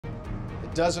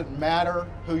It doesn't matter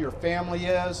who your family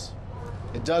is.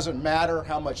 It doesn't matter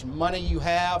how much money you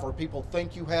have or people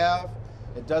think you have.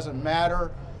 It doesn't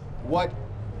matter what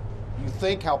you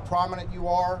think, how prominent you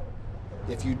are.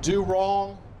 If you do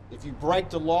wrong, if you break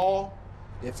the law,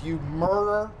 if you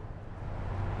murder,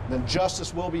 then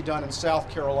justice will be done in South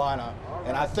Carolina.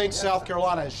 And I think South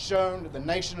Carolina has shown the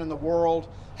nation and the world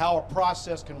how a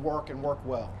process can work and work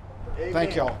well. Amen.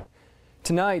 Thank y'all.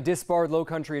 Tonight, disbarred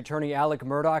Lowcountry attorney Alex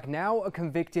Murdaugh, now a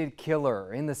convicted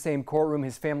killer. In the same courtroom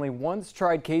his family once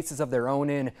tried cases of their own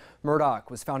in, Murdaugh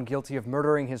was found guilty of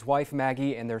murdering his wife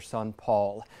Maggie and their son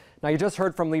Paul. Now, you just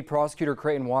heard from lead prosecutor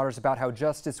Creighton Waters about how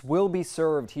justice will be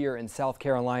served here in South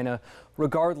Carolina,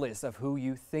 regardless of who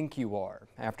you think you are.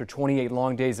 After 28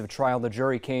 long days of trial, the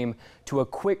jury came to a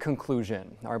quick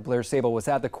conclusion. Our Blair Sable was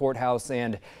at the courthouse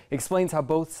and explains how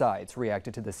both sides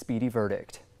reacted to the speedy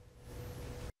verdict.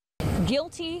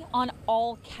 Guilty on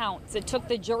all counts. It took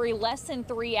the jury less than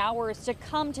 3 hours to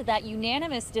come to that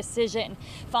unanimous decision,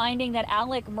 finding that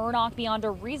Alex Murdaugh, beyond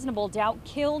a reasonable doubt,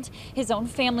 killed his own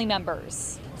family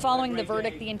members. Following the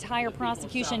verdict, the entire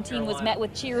prosecution team was met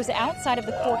with cheers outside of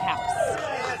the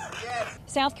courthouse.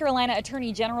 South Carolina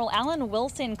Attorney General Alan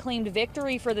Wilson claimed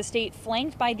victory for the state,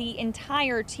 flanked by the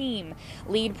entire team.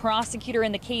 Lead prosecutor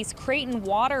in the case, Creighton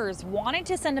Waters, wanted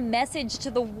to send a message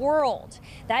to the world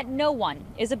that no one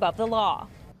is above the law.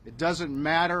 It doesn't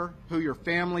matter who your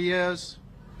family is.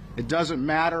 It doesn't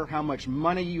matter how much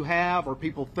money you have or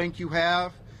people think you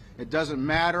have. It doesn't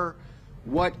matter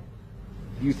what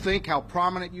you think, how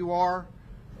prominent you are.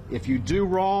 If you do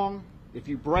wrong, if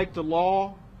you break the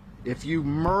law, if you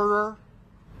murder,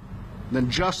 then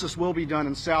justice will be done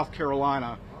in South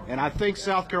Carolina. And I think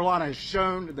South Carolina has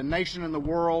shown the nation and the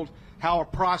world how a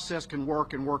process can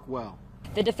work and work well.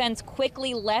 The defense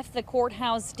quickly left the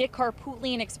courthouse, Dick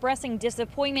Harpootlian expressing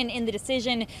disappointment in the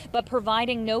decision, but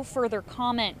providing no further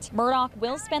comment. Murdaugh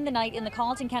will spend the night in the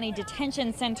Colleton County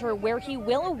Detention Center, where he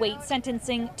will await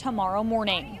sentencing tomorrow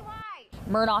morning.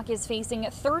 Murdaugh is facing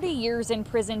 30 years in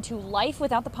prison to life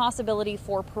without the possibility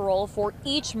for parole for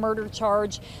each murder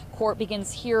charge. Court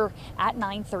begins here at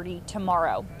 9:30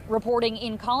 tomorrow. Reporting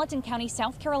in Colleton County,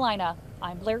 South Carolina,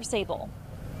 I'm Blair Sable.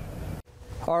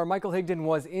 Our Michael Higdon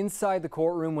was inside the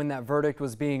courtroom when that verdict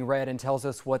was being read and tells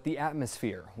us what the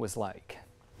atmosphere was like.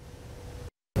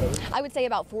 I would say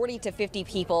about 40 to 50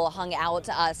 people hung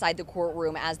outside the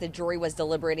courtroom as the jury was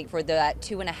deliberating for the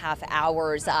 2.5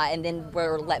 hours and then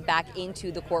were let back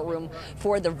into the courtroom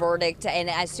for the verdict. And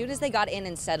as soon as they got in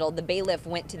and settled, the bailiff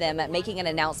went to them making an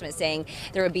announcement saying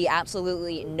there would be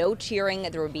absolutely no cheering,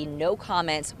 there would be no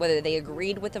comments, whether they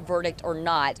agreed with the verdict or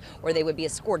not, or they would be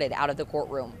escorted out of the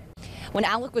courtroom. When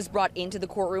Alec was brought into the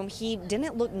courtroom, he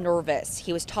didn't look nervous.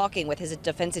 He was talking with his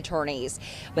defense attorneys.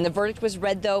 When the verdict was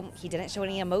read, though, he didn't show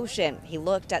any emotion. He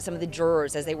looked at some of the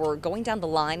jurors as they were going down the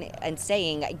line and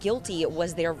saying guilty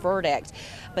was their verdict,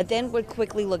 but then would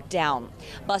quickly look down.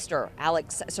 Buster,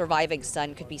 Alec's surviving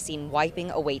son, could be seen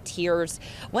wiping away tears.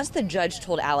 Once the judge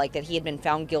told Alec that he had been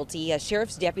found guilty, a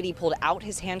sheriff's deputy pulled out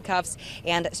his handcuffs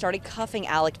and started cuffing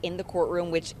Alec in the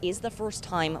courtroom, which is the first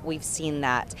time we've seen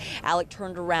that. Alec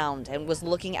turned around and was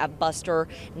looking at Buster,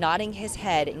 nodding his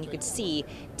head, and you could see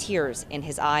tears in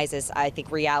his eyes as I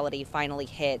think reality finally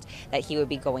hit that he would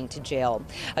be going to jail.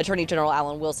 Attorney General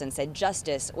Alan Wilson said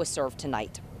justice was served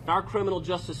tonight. Our criminal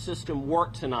justice system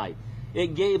worked tonight.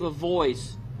 It gave a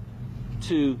voice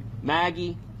to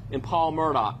Maggie and Paul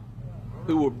Murdaugh,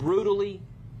 who were brutally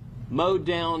mowed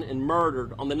down and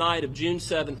murdered on the night of June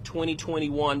 7th,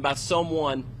 2021 by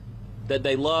someone that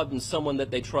they loved and someone that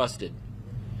they trusted.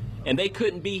 And they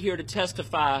couldn't be here to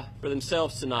testify for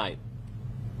themselves tonight.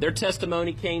 Their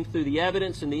testimony came through the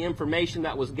evidence and the information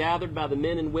that was gathered by the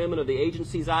men and women of the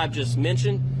agencies I've just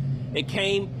mentioned. It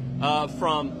came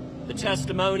from the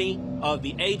testimony of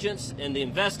the agents and the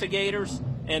investigators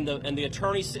and the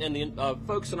attorneys and the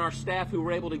folks on our staff who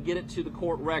were able to get it to the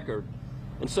court record.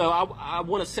 And so I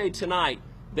want to say tonight,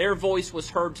 their voice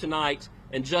was heard tonight,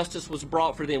 and justice was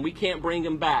brought for them. We can't bring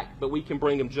them back, but we can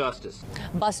bring them justice.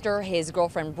 Buster, his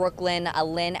girlfriend Brooklyn,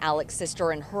 Lynn, Alec's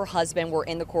sister, and her husband were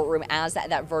in the courtroom as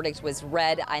that verdict was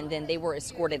read, and then they were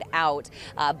escorted out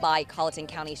by Colleton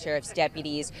County Sheriff's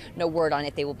deputies. No word on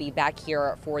if they will be back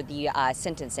here for the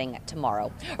sentencing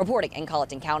tomorrow. Reporting in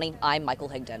Colleton County, I'm Michael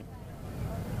Higdon.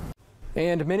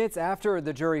 And minutes after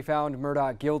the jury found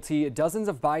Murdaugh guilty, dozens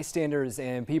of bystanders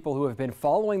and people who have been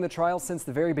following the trial since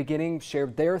the very beginning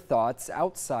shared their thoughts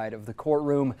outside of the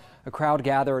courtroom. A crowd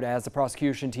gathered as the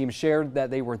prosecution team shared that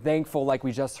they were thankful, like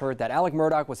we just heard, that Alex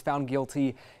Murdaugh was found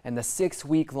guilty and the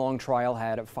 6-week-long trial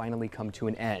had finally come to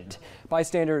an end.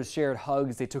 Bystanders shared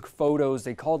hugs, they took photos,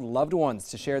 they called loved ones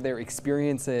to share their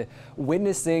experience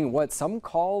witnessing what some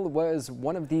call was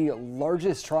one of the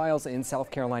largest trials in South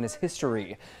Carolina's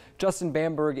history. Justin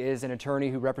Bamberg is an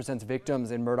attorney who represents victims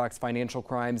in Murdaugh's financial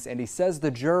crimes, and he says the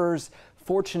jurors,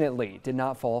 fortunately, did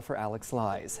not fall for Alex's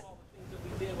lies.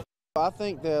 I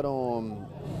think that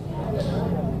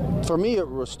for me, it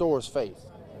restores faith,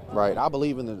 right? I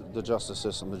believe in the justice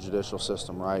system, the judicial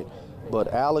system, right?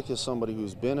 But Alec is somebody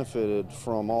who's benefited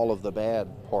from all of the bad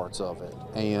parts of it.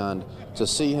 And to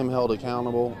see him held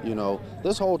accountable, you know,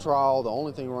 this whole trial, the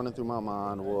only thing running through my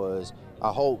mind was,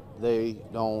 I hope they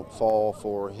don't fall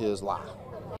for his lie.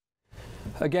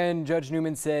 Again, Judge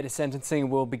Newman said sentencing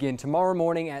will begin tomorrow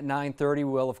morning at 9:30.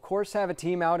 We'll, of course, have a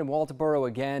team out in Walterboro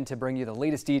again to bring you the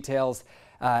latest details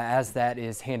as that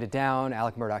is handed down.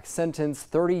 Alex Murdaugh's sentence,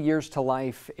 30 years to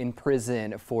life in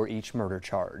prison for each murder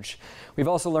charge. We've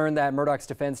also learned that Murdaugh's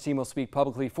defense team will speak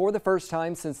publicly for the first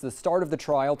time since the start of the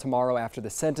trial tomorrow after the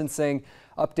sentencing.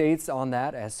 Updates on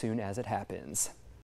that as soon as it happens.